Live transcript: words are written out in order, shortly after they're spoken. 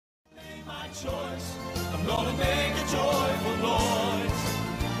choice. I'm gonna make a joyful noise.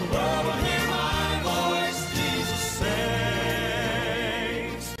 The world will hear my voice. Jesus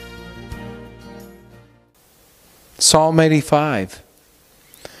saves. Psalm 85,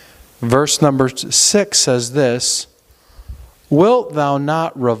 verse number 6 says this, Wilt thou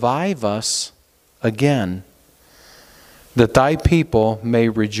not revive us again, that thy people may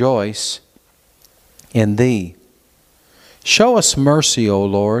rejoice in thee? Show us mercy, O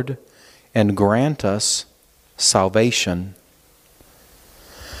Lord, and grant us salvation.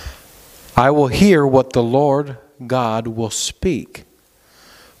 I will hear what the Lord God will speak,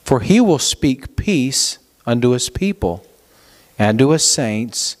 for he will speak peace unto his people and to his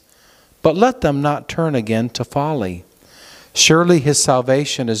saints, but let them not turn again to folly. Surely his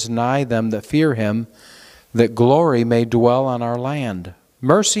salvation is nigh them that fear him, that glory may dwell on our land.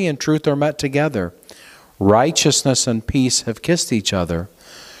 Mercy and truth are met together. Righteousness and peace have kissed each other.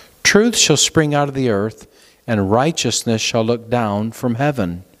 Truth shall spring out of the earth, and righteousness shall look down from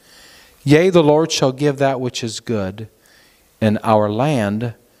heaven. Yea, the Lord shall give that which is good, and our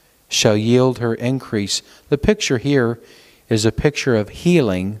land shall yield her increase. The picture here is a picture of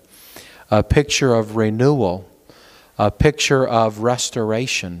healing, a picture of renewal, a picture of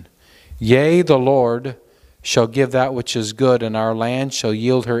restoration. Yea, the Lord shall give that which is good, and our land shall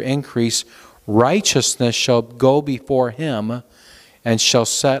yield her increase. Righteousness shall go before him, and shall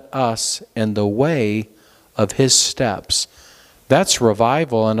set us in the way of his steps. That's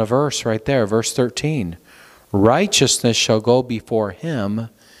revival in a verse right there, verse 13. Righteousness shall go before him,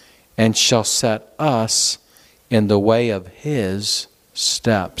 and shall set us in the way of his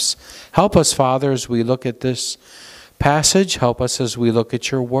steps. Help us, Father, as we look at this passage. Help us as we look at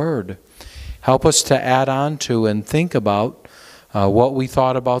your word. Help us to add on to and think about what we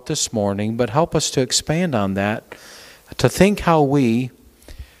thought about this morning, but help us to expand on that, to think how we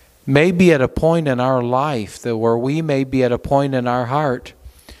may be at a point in our life that where we may be at a point in our heart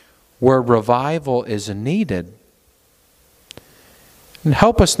where revival is needed. And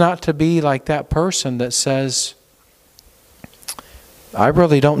help us not to be like that person that says, I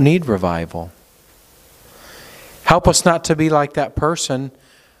really don't need revival. Help us not to be like that person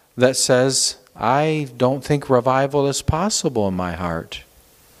that says, I don't think revival is possible in my heart.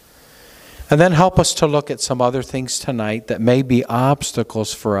 And then help us to look at some other things tonight that may be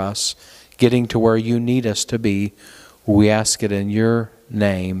obstacles for us getting to where you need us to be. We ask it in your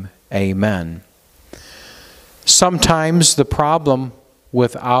name. Amen. Sometimes the problem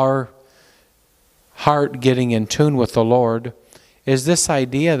with our heart getting in tune with the Lord is this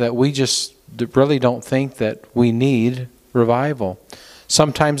idea that we just really don't think that we need revival.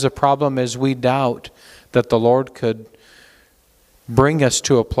 Sometimes the problem is we doubt that the Lord could bring us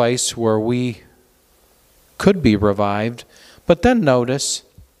to a place where we could be revived. But then notice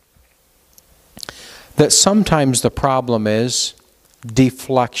that sometimes the problem is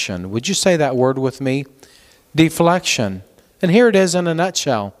deflection. Would you say that word with me? Deflection. And here it is in a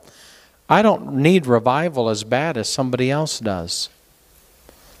nutshell. I don't need revival as bad as somebody else does.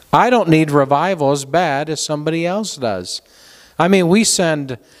 I don't need revival as bad as somebody else does. I mean, we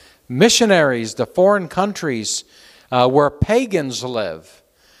send missionaries to foreign countries where pagans live,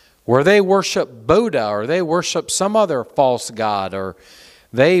 where they worship Buddha or they worship some other false god or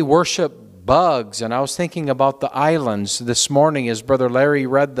they worship bugs. And I was thinking about the islands this morning as Brother Larry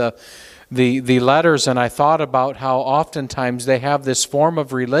read the letters, and I thought about how oftentimes they have this form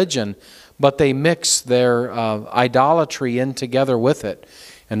of religion, but they mix their idolatry in together with it.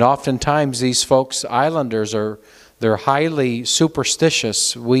 And oftentimes these folks, islanders, they're highly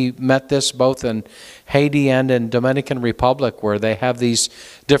superstitious. We met this both in Haiti and in Dominican Republic, where they have these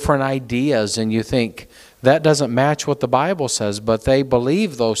different ideas, and you think, that doesn't match what the Bible says, but they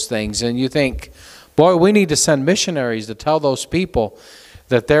believe those things. And you think, boy, we need to send missionaries to tell those people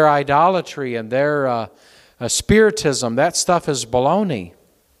that their idolatry and their spiritism, that stuff is baloney.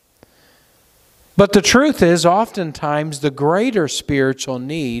 But the truth is, oftentimes the greater spiritual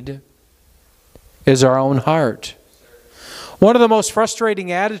need is our own heart. One of the most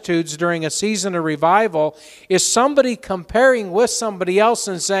frustrating attitudes during a season of revival is somebody comparing with somebody else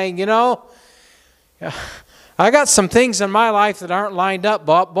and saying, you know, I got some things in my life that aren't lined up,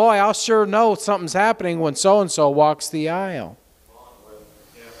 but boy, I'll sure know something's happening when so-and-so walks the aisle.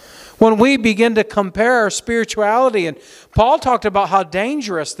 When we begin to compare our spirituality, and Paul talked about how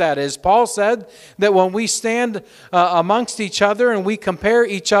dangerous that is. Paul said that when we stand amongst each other and we compare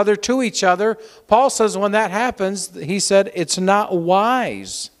each other to each other, Paul says when that happens, he said, it's not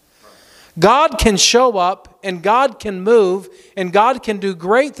wise. God can show up, and God can move, and God can do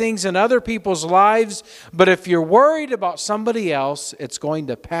great things in other people's lives, but if you're worried about somebody else, it's going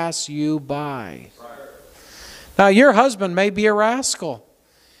to pass you by. Now, your husband may be a rascal,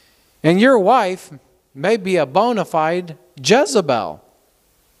 and your wife may be a bona fide Jezebel.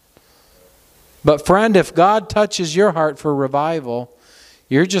 But friend, if God touches your heart for revival,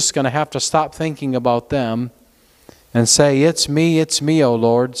 you're just going to have to stop thinking about them and say, it's me, O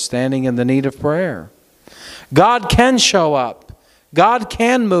Lord, standing in the need of prayer. God can show up. God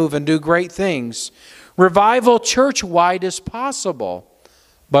can move and do great things. Revival church-wide is possible,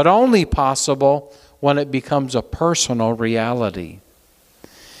 but only possible when it becomes a personal reality.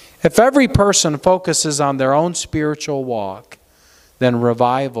 If every person focuses on their own spiritual walk, then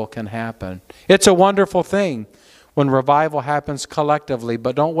revival can happen. It's a wonderful thing when revival happens collectively,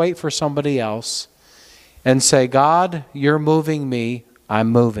 but don't wait for somebody else and say, God, you're moving me, I'm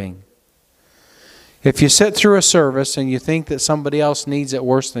moving. If you sit through a service and you think that somebody else needs it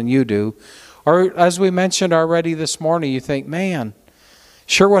worse than you do, or as we mentioned already this morning, you think, man,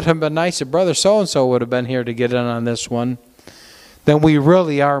 sure would have been nice if Brother so-and-so would have been here to get in on this one, then we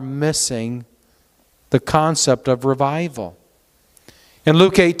really are missing the concept of revival. In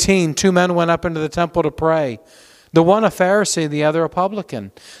Luke 18, 2 men went up into the temple to pray. The one a Pharisee, the other a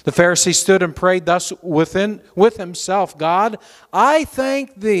publican. The Pharisee stood and prayed thus with himself, God, I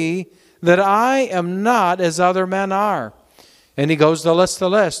thank thee that I am not as other men are. And he goes to list the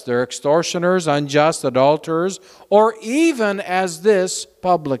list. They're extortioners, unjust, adulterers, or even as this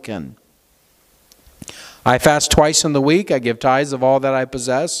publican. I fast twice in the week. I give tithes of all that I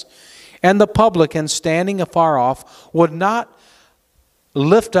possess. And the publican, standing afar off, would not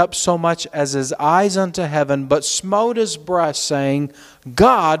lift up so much as his eyes unto heaven, but smote his breast, saying,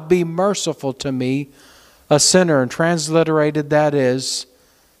 God, be merciful to me, a sinner. And transliterated, that is,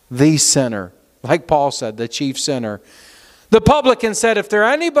 the sinner. Like Paul said, the chief sinner. The publican said, if there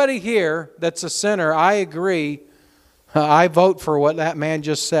anybody here that's a sinner, I agree. I vote for what that man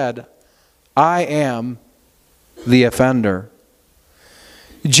just said. I am the offender.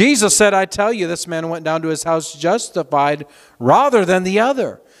 Jesus said, I tell you, this man went down to his house justified rather than the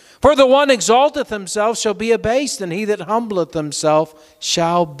other. For the one exalteth himself shall be abased, and he that humbleth himself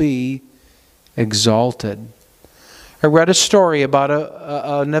shall be exalted. I read a story about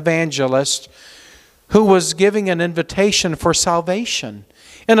an evangelist who was giving an invitation for salvation.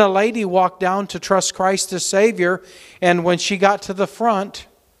 And a lady walked down to trust Christ as Savior, and when she got to the front,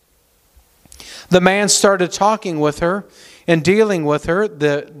 the man started talking with her and dealing with her.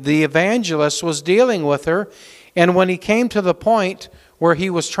 The evangelist was dealing with her, and when he came to the point where he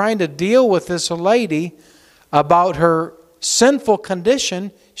was trying to deal with this lady about her sinful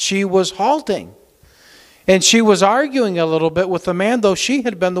condition, she was halting. And she was arguing a little bit with the man, though she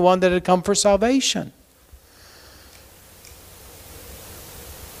had been the one that had come for salvation.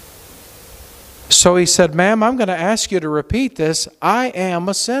 So he said, ma'am, I'm going to ask you to repeat this. I am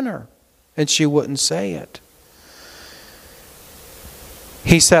a sinner. And she wouldn't say it.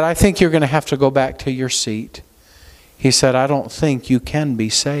 He said, I think you're going to have to go back to your seat. He said, I don't think you can be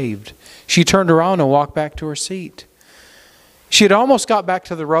saved. She turned around and walked back to her seat. She had almost got back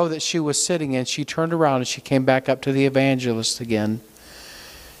to the row that she was sitting in. She turned around and she came back up to the evangelist again.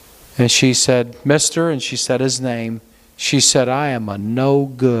 And she said, Mister, and she said his name. She said, I am a no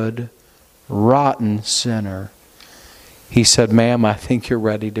good, rotten sinner. He said, ma'am, I think you're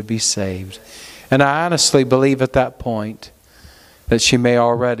ready to be saved. And I honestly believe at that point that she may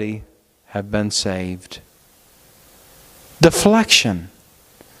already have been saved. Deflection.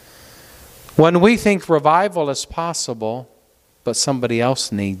 When we think revival is possible, but somebody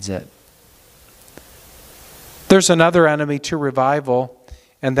else needs it. There's another enemy to revival,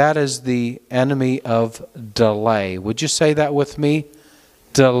 and that is the enemy of delay. Would you say that with me?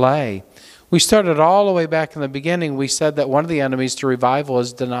 Delay. We started all the way back in the beginning. We said that one of the enemies to revival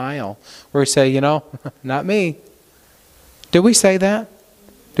is denial. Where we say, you know, not me. Did we say that?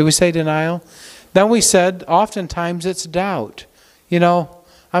 Did we say denial? Then we said oftentimes it's doubt. You know,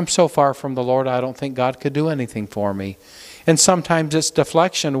 I'm so far from the Lord, I don't think God could do anything for me. And sometimes it's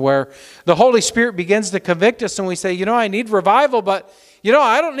deflection where the Holy Spirit begins to convict us and we say, you know, I need revival, but, you know,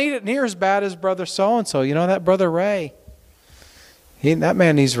 I don't need it near as bad as Brother so-and-so. You know, that Brother Ray. That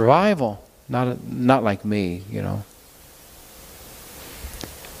man needs revival. Not like me, you know.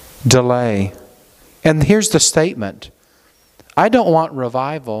 Delay. And here's the statement. I don't want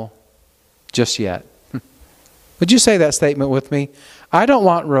revival just yet. Would you say that statement with me? I don't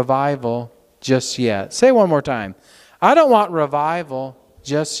want revival just yet. Say it one more time. I don't want revival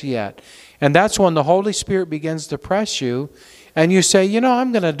just yet. And that's when the Holy Spirit begins to press you and you say, you know,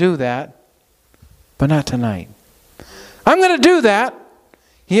 I'm going to do that, but not tonight. I'm going to do that.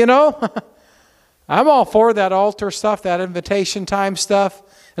 You know, I'm all for that altar stuff, that invitation time stuff.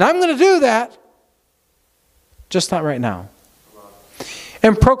 And I'm going to do that. Just not right now.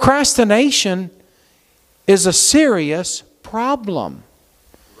 And procrastination is a serious problem.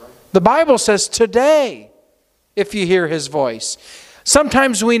 The Bible says today, if you hear His voice.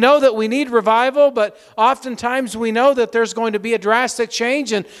 Sometimes we know that we need revival, but oftentimes we know that there's going to be a drastic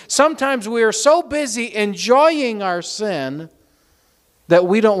change. And sometimes we are so busy enjoying our sin that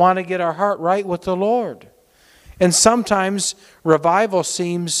we don't want to get our heart right with the Lord. And sometimes revival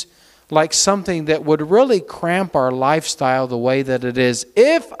seems like something that would really cramp our lifestyle the way that it is.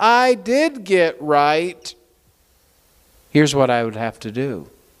 If I did get right, here's what I would have to do.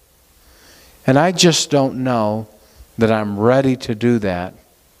 And I just don't know that I'm ready to do that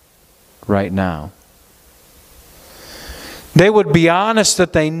right now. They would be honest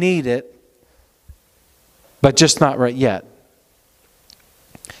that they need it, but just not right yet.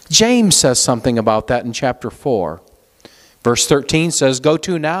 James says something about that in chapter 4. Verse 13 says, "Go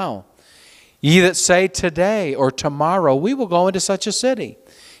to now, ye that say today or tomorrow, we will go into such a city,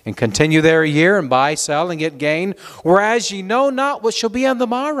 and continue there a year, and buy, sell, and get gain, whereas ye know not what shall be on the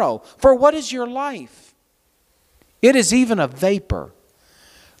morrow. For what is your life? It is even a vapor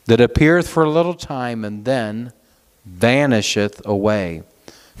that appeareth for a little time, and then vanisheth away.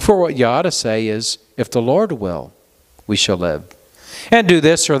 For what ye ought to say is, if the Lord will, we shall live, and do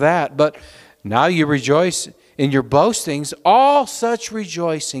this or that. But now you rejoice in your boastings. All such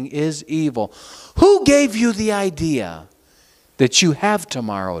rejoicing is evil." Who gave you the idea that you have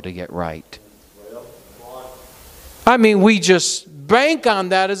tomorrow to get right? I mean, we just bank on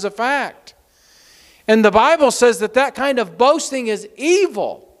that as a fact. And the Bible says that that kind of boasting is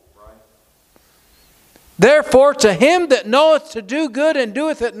evil. Therefore, to him that knoweth to do good and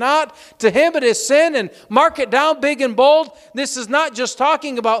doeth it not, to him it is sin. And mark it down big and bold. This is not just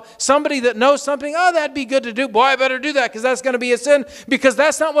talking about somebody that knows something. Oh, that'd be good to do. Boy, I better do that because that's going to be a sin. Because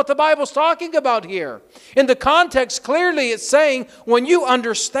that's not what the Bible's talking about here. In the context, clearly it's saying when you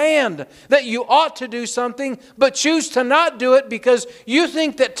understand that you ought to do something, but choose to not do it because you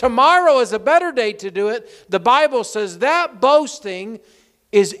think that tomorrow is a better day to do it, the Bible says that boasting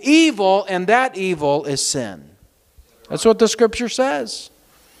is evil, and that evil is sin. That's what the Scripture says.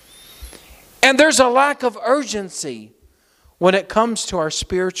 And there's a lack of urgency when it comes to our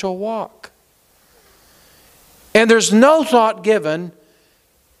spiritual walk. And there's no thought given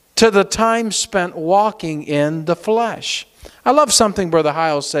to the time spent walking in the flesh. I love something Brother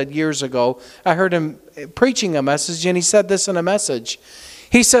Hiles said years ago. I heard him preaching a message, and he said this in a message.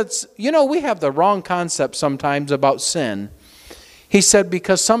 He said, you know, we have the wrong concept sometimes about sin. He said,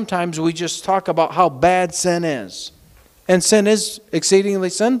 because sometimes we just talk about how bad sin is. And sin is exceedingly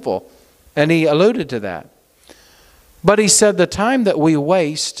sinful. And he alluded to that. But he said the time that we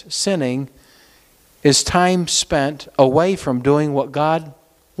waste sinning is time spent away from doing what God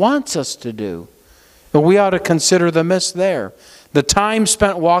wants us to do. And we ought to consider the miss there. The time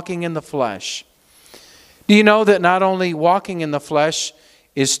spent walking in the flesh. Do you know that not only walking in the flesh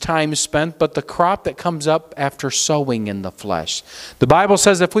is time spent, but the crop that comes up after sowing in the flesh? The Bible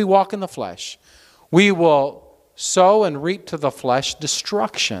says if we walk in the flesh, we will sow and reap to the flesh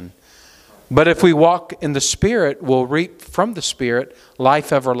destruction. But if we walk in the Spirit, we'll reap from the Spirit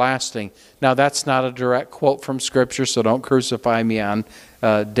life everlasting. Now that's not a direct quote from Scripture, so don't crucify me on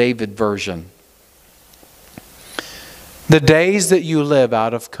David version. The days that you live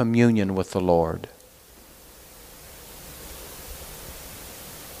out of communion with the Lord,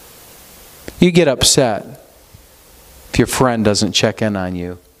 you get upset if your friend doesn't check in on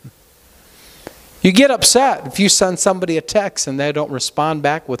you. You get upset if you send somebody a text and they don't respond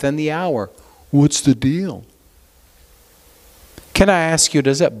back within the hour. What's the deal? Can I ask you,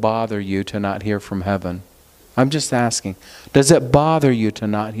 does it bother you to not hear from heaven? I'm just asking. Does it bother you to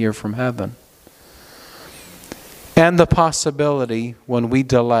not hear from heaven? And the possibility, when we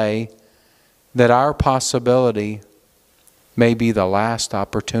delay, that our possibility may be the last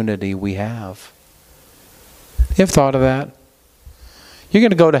opportunity we have. You ever thought of that? You're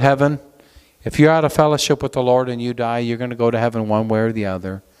going to go to heaven. If you're out of fellowship with the Lord and you die, you're going to go to heaven one way or the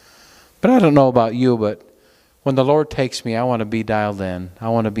other. But I don't know about you, but when the Lord takes me, I want to be dialed in. I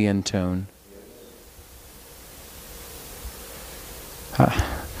want to be in tune.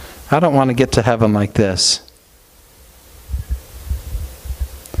 I don't want to get to heaven like this.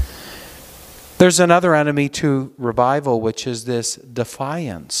 There's another enemy to revival, which is this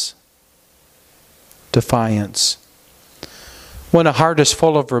defiance. Defiance. When a heart is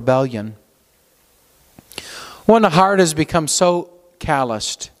full of rebellion, when a heart has become so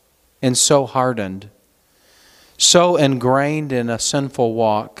calloused and so hardened so ingrained in a sinful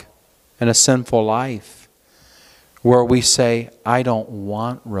walk, in a sinful life, where we say, I don't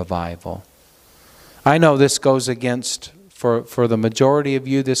want revival. I know this goes against, for the majority of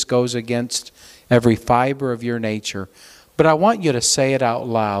you, this goes against every fiber of your nature. But I want you to say it out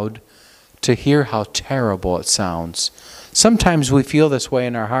loud to hear how terrible it sounds. Sometimes we feel this way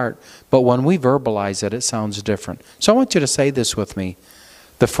in our heart, but when we verbalize it, it sounds different. So I want you to say this with me.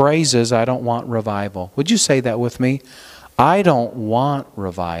 The phrase is, I don't want revival. Would you say that with me? I don't want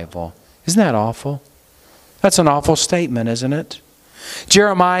revival. Isn't that awful? That's an awful statement, isn't it?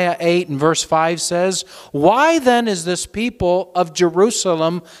 Jeremiah 8 and verse 5 says, why then is this people of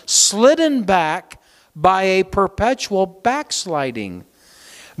Jerusalem slidden back by a perpetual backsliding?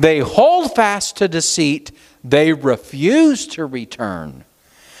 They hold fast to deceit. They refuse to return.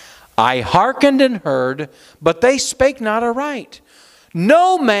 I hearkened and heard, but they spake not aright.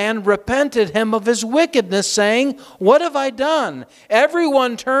 No man repented him of his wickedness, saying, what have I done?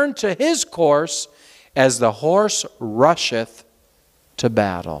 Everyone turned to his course, as the horse rusheth to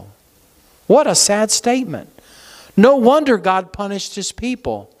battle. What a sad statement. No wonder God punished his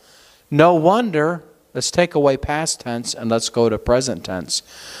people. No wonder, let's take away past tense and let's go to present tense.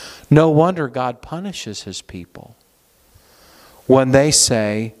 No wonder God punishes his people when they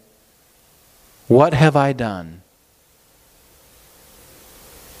say, what have I done?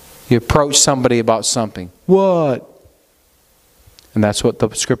 You approach somebody about something. What? And that's what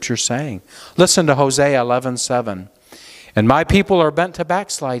the Scripture's saying. Listen to Hosea 11:7. And my people are bent to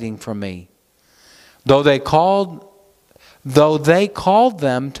backsliding from me. Though they called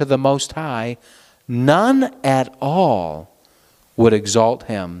them to the Most High, none at all would exalt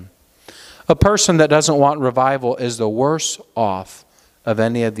him. A person that doesn't want revival is the worst off of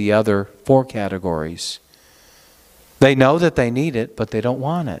any of the other four categories. They know that they need it, but they don't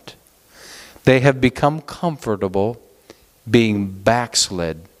want it. They have become comfortable being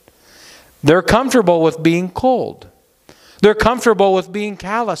backslid. They're comfortable with being cold. They're comfortable with being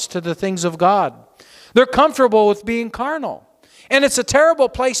callous to the things of God. They're comfortable with being carnal. And it's a terrible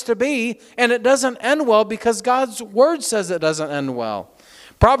place to be, and it doesn't end well because God's Word says it doesn't end well.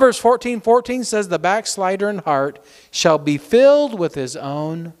 Proverbs 14:14 says, the backslider in heart shall be filled with his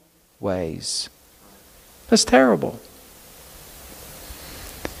own ways. That's terrible.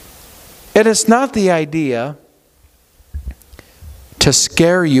 It is not the idea to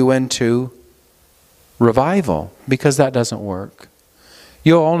scare you into revival, because that doesn't work.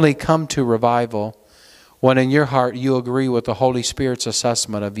 You'll only come to revival when in your heart you agree with the Holy Spirit's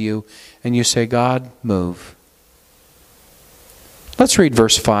assessment of you and you say, God, move. Let's read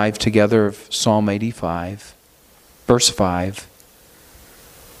verse 5 together of Psalm 85. Verse 5.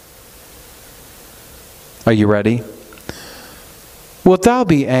 Are you ready? Wilt thou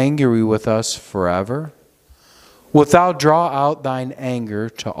be angry with us forever? Wilt thou draw out thine anger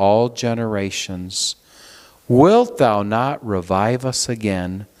to all generations? Wilt thou not revive us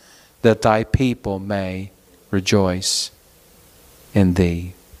again, that thy people may rejoice in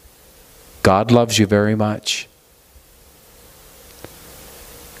thee? God loves you very much.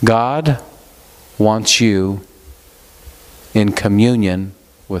 God wants you in communion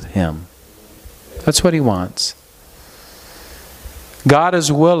with him. That's what he wants. God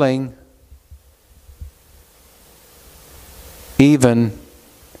is willing even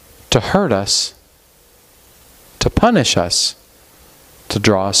to hurt us, to punish us, to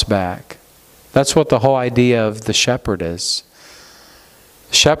draw us back. That's what the whole idea of the shepherd is.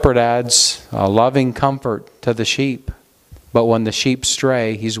 The shepherd adds a loving comfort to the sheep, but when the sheep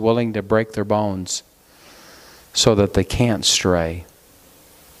stray, he's willing to break their bones so that they can't stray.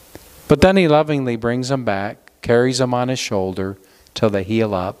 But then he lovingly brings them back, carries them on his shoulder till they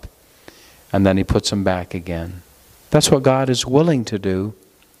heal up, and then he puts them back again. That's what God is willing to do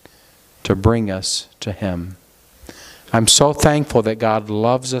to bring us to him. I'm so thankful that God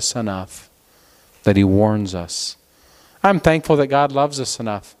loves us enough that he warns us. I'm thankful that God loves us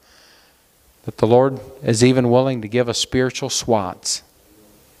enough that the Lord is even willing to give us spiritual swats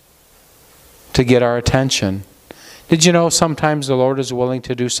to get our attention. Did you know sometimes the Lord is willing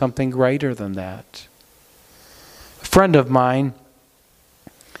to do something greater than that? A friend of mine,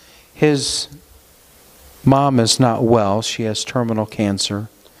 his mom is not well. She has terminal cancer.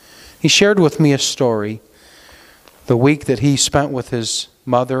 He shared with me a story. The week that he spent with his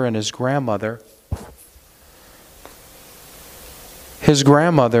mother and his grandmother, his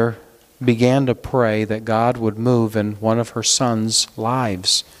grandmother began to pray that God would move in one of her sons'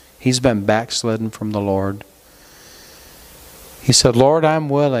 lives. He's been backslidden from the Lord. He said, Lord, I'm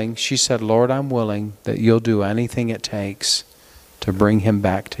willing. She said, Lord, I'm willing that you'll do anything it takes to bring him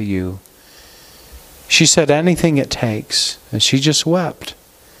back to you. She said, anything it takes. And she just wept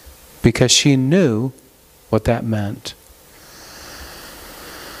because she knew what that meant.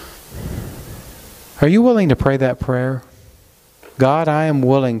 Are you willing to pray that prayer? God, I am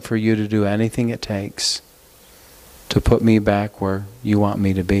willing for you to do anything it takes to put me back where you want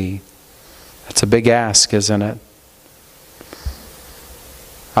me to be. That's a big ask, isn't it?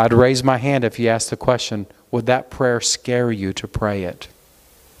 I'd raise my hand if you asked the question, would that prayer scare you to pray it?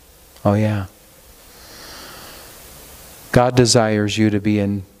 Oh yeah. God desires you to be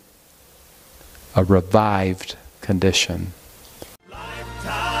in a revived condition.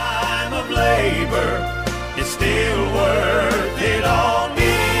 Lifetime of labor is still worth